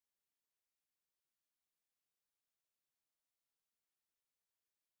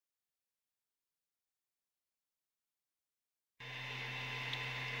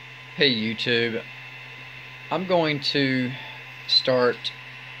Hey YouTube, I'm going to start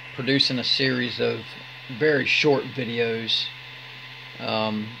producing a series of very short videos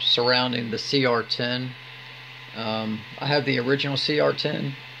surrounding the CR-10. I have the original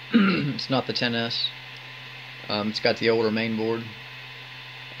CR-10. It's not the 10S. It's got the older main board.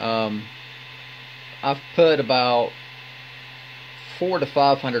 I've put about 400 to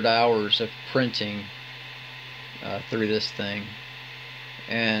 500 hours of printing through this thing,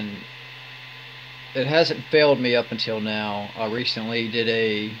 and it hasn't failed me up until now. I recently did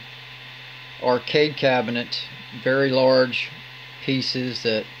a arcade cabinet, very large pieces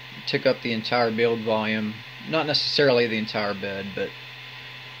that took up the entire build volume, not necessarily the entire bed, but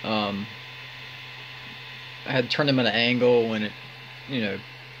I had turned them at an angle and it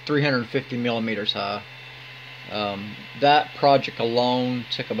 350 millimeters high. That project alone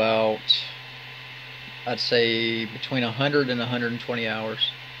took about, I'd say, between 100 and 120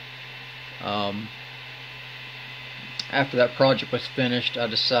 hours. After that project was finished, I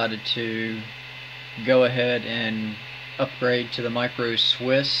decided to go ahead and upgrade to the Micro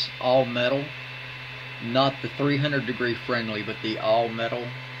Swiss all metal, not the 300 degree friendly, but the all metal,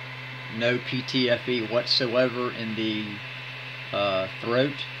 no PTFE whatsoever in the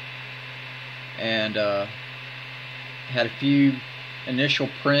throat, and had a few initial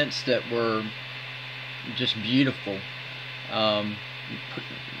prints that were just beautiful. The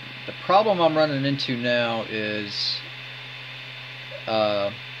problem I'm running into now is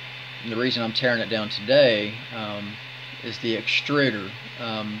the reason I'm tearing it down today is the extruder.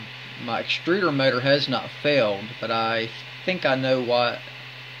 My extruder motor has not failed, but I think I know why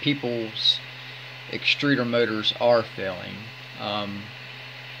people's extruder motors are failing.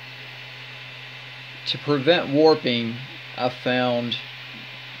 To prevent warping, I've found,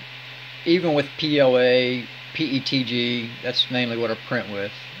 even with PLA, PETG, that's mainly what I print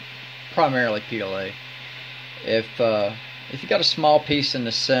with, primarily PLA. If you got a small piece in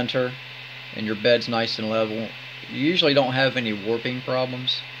the center and your bed's nice and level, you usually don't have any warping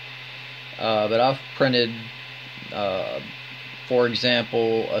problems. But I've printed, for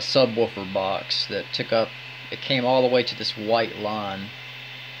example, a subwoofer box that it came all the way to this white line.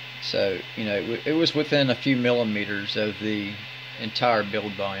 So, it was within a few millimeters of the entire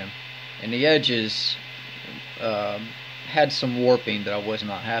build volume. And the edges had some warping that I was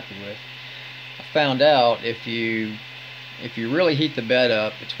not happy with. I found out if you really heat the bed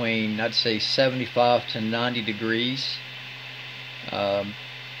up between, I'd say, 75 to 90 degrees, I'd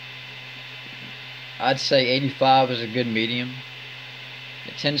say 85 is a good medium.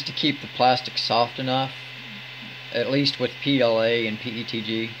 It tends to keep the plastic soft enough, at least with PLA and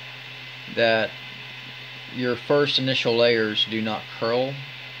PETG, that your first initial layers do not curl.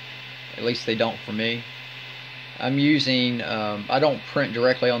 At least they don't for me. I'm using, I don't print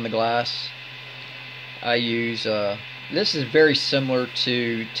directly on the glass. I use, this is very similar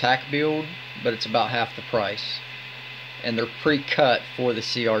to Tack Build, but it's about half the price. And they're pre-cut for the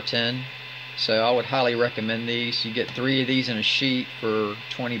CR-10. So I would highly recommend these. You get 3 of these in a sheet for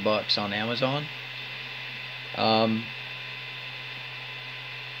 20 bucks on Amazon.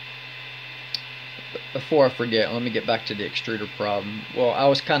 Before I forget, let me get back to the extruder problem. Well, I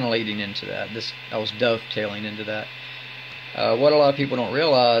was kind of leading into that. I was dovetailing into that. What a lot of people don't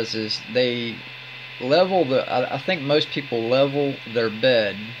realize is they level I think most people level their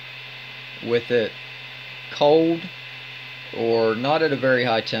bed with it cold or not at a very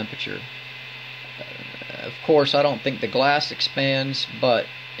high temperature. Of course, I don't think the glass expands, but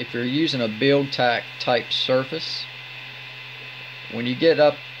if you're using a build tack type surface, when you get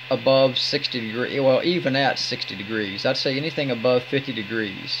up above 60 degrees, well, even at 60 degrees, I'd say anything above 50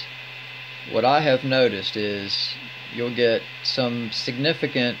 degrees, what I have noticed is you'll get some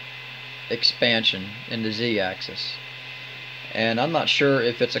significant expansion in the Z-axis. And I'm not sure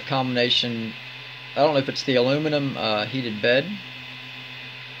if it's a combination, I don't know if it's the aluminum heated bed.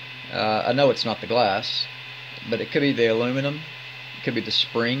 I know it's not the glass, but it could be the aluminum, it could be the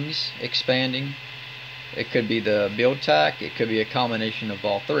springs expanding, it could be the build tack, it could be a combination of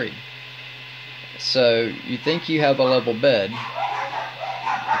all three. So you think you have a level bed,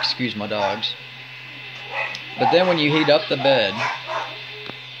 excuse my dogs, but then when you heat up the bed,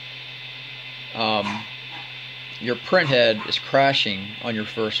 your print head is crashing on your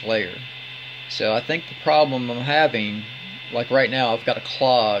first layer. So I think the problem I'm having, like right now, I've got a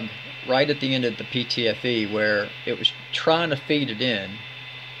clog right at the end of the PTFE where it was trying to feed it in,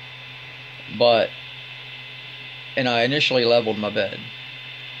 and I initially leveled my bed,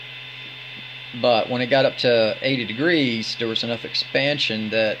 but when it got up to 80 degrees, there was enough expansion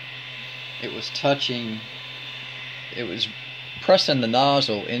that it was touching, it was pressing the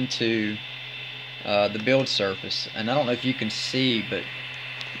nozzle into the build surface, and I don't know if you can see, but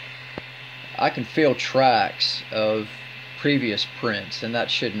I can feel tracks of previous prints, and that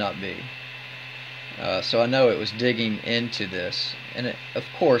should not be. So I know it was digging into this, and of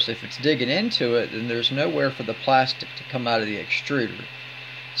course if it's digging into it, then there's nowhere for the plastic to come out of the extruder.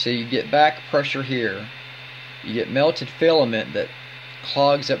 So you get back pressure here, you get melted filament that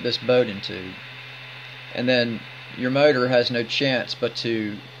clogs up this Bowden tube, and then your motor has no chance but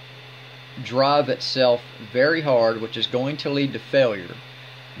to drive itself very hard, which is going to lead to failure.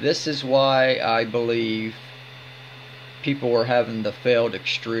 This is why I believe people were having the failed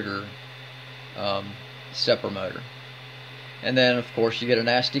extruder stepper motor. And then of course you get a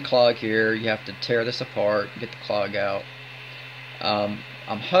nasty clog here. You have to tear this apart, get the clog out. I'm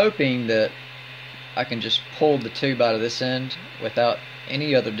hoping that I can just pull the tube out of this end without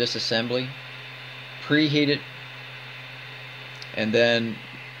any other disassembly, preheat it, and then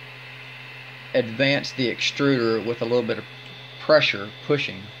advance the extruder with a little bit of pressure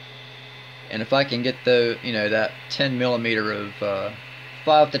pushing. And if I can get the, that 10 millimeter of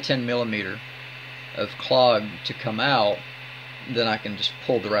 5 to 10 millimeter of clog to come out, then I can just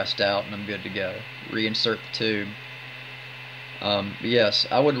pull the rest out and I'm good to go. Reinsert the tube. Yes,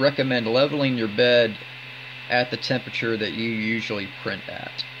 I would recommend leveling your bed at the temperature that you usually print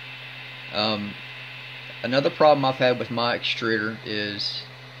at. Another problem I've had with my extruder is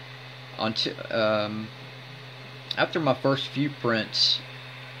after my first few prints,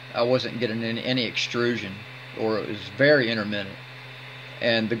 I wasn't getting any extrusion, or it was very intermittent.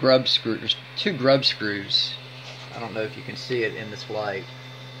 And the grub screw, there's 2 grub screws, I don't know if you can see it in this light,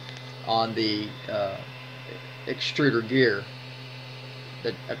 on the extruder gear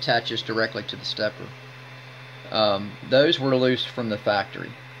that attaches directly to the stepper. Those were loose from the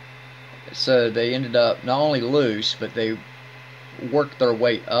factory, so they ended up not only loose, but they worked their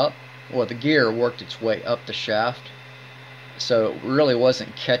way up. Well, the gear worked its way up the shaft, so it really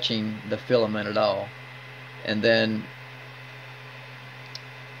wasn't catching the filament at all. And then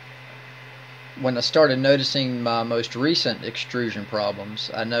when I started noticing my most recent extrusion problems,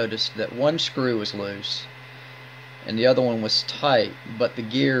 I noticed that one screw was loose and the other one was tight, but the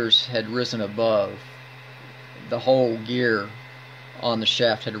gears had risen above. The whole gear on the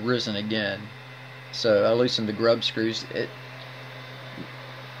shaft had risen again. So I loosened the grub screws.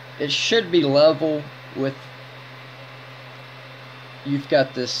 It should be level with, you've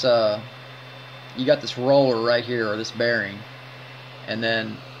got this you got this roller right here, or this bearing, and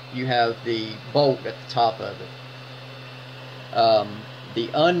then you have the bolt at the top of it. The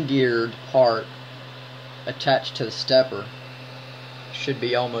ungeared part attached to the stepper should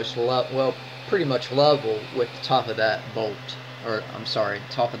be almost pretty much level with the top of that bolt, or I'm sorry,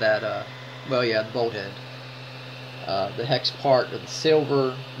 top of that the bolt head. The hex part of the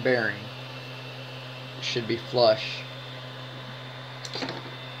silver bearing should be flush.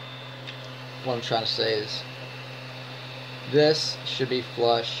 What I'm trying to say is this should be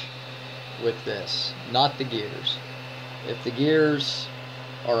flush with this, not the gears. If the gears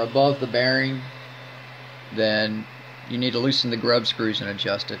are above the bearing, then you need to loosen the grub screws and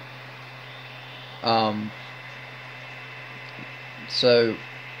adjust it. So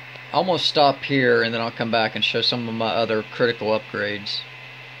I'm going to stop here, and then I'll come back and show some of my other critical upgrades.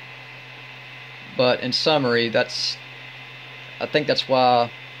 But in summary, I think that's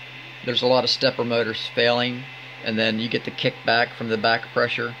why there's a lot of stepper motors failing, and then you get the kickback from the back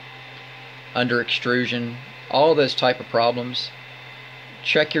pressure, under extrusion, all those type of problems.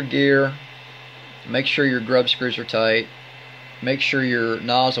 Check your gear, make sure your grub screws are tight, make sure your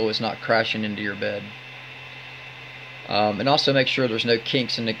nozzle is not crashing into your bed. And also make sure there's no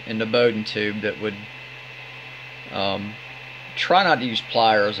kinks in the Bowden tube that would, try not to use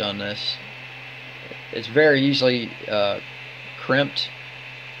pliers on this. It's very easily crimped,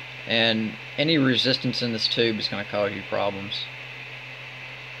 and any resistance in this tube is going to cause you problems.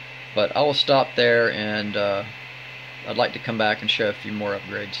 But I will stop there, and I'd like to come back and show a few more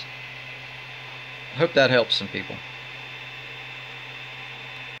upgrades. I hope that helps some people.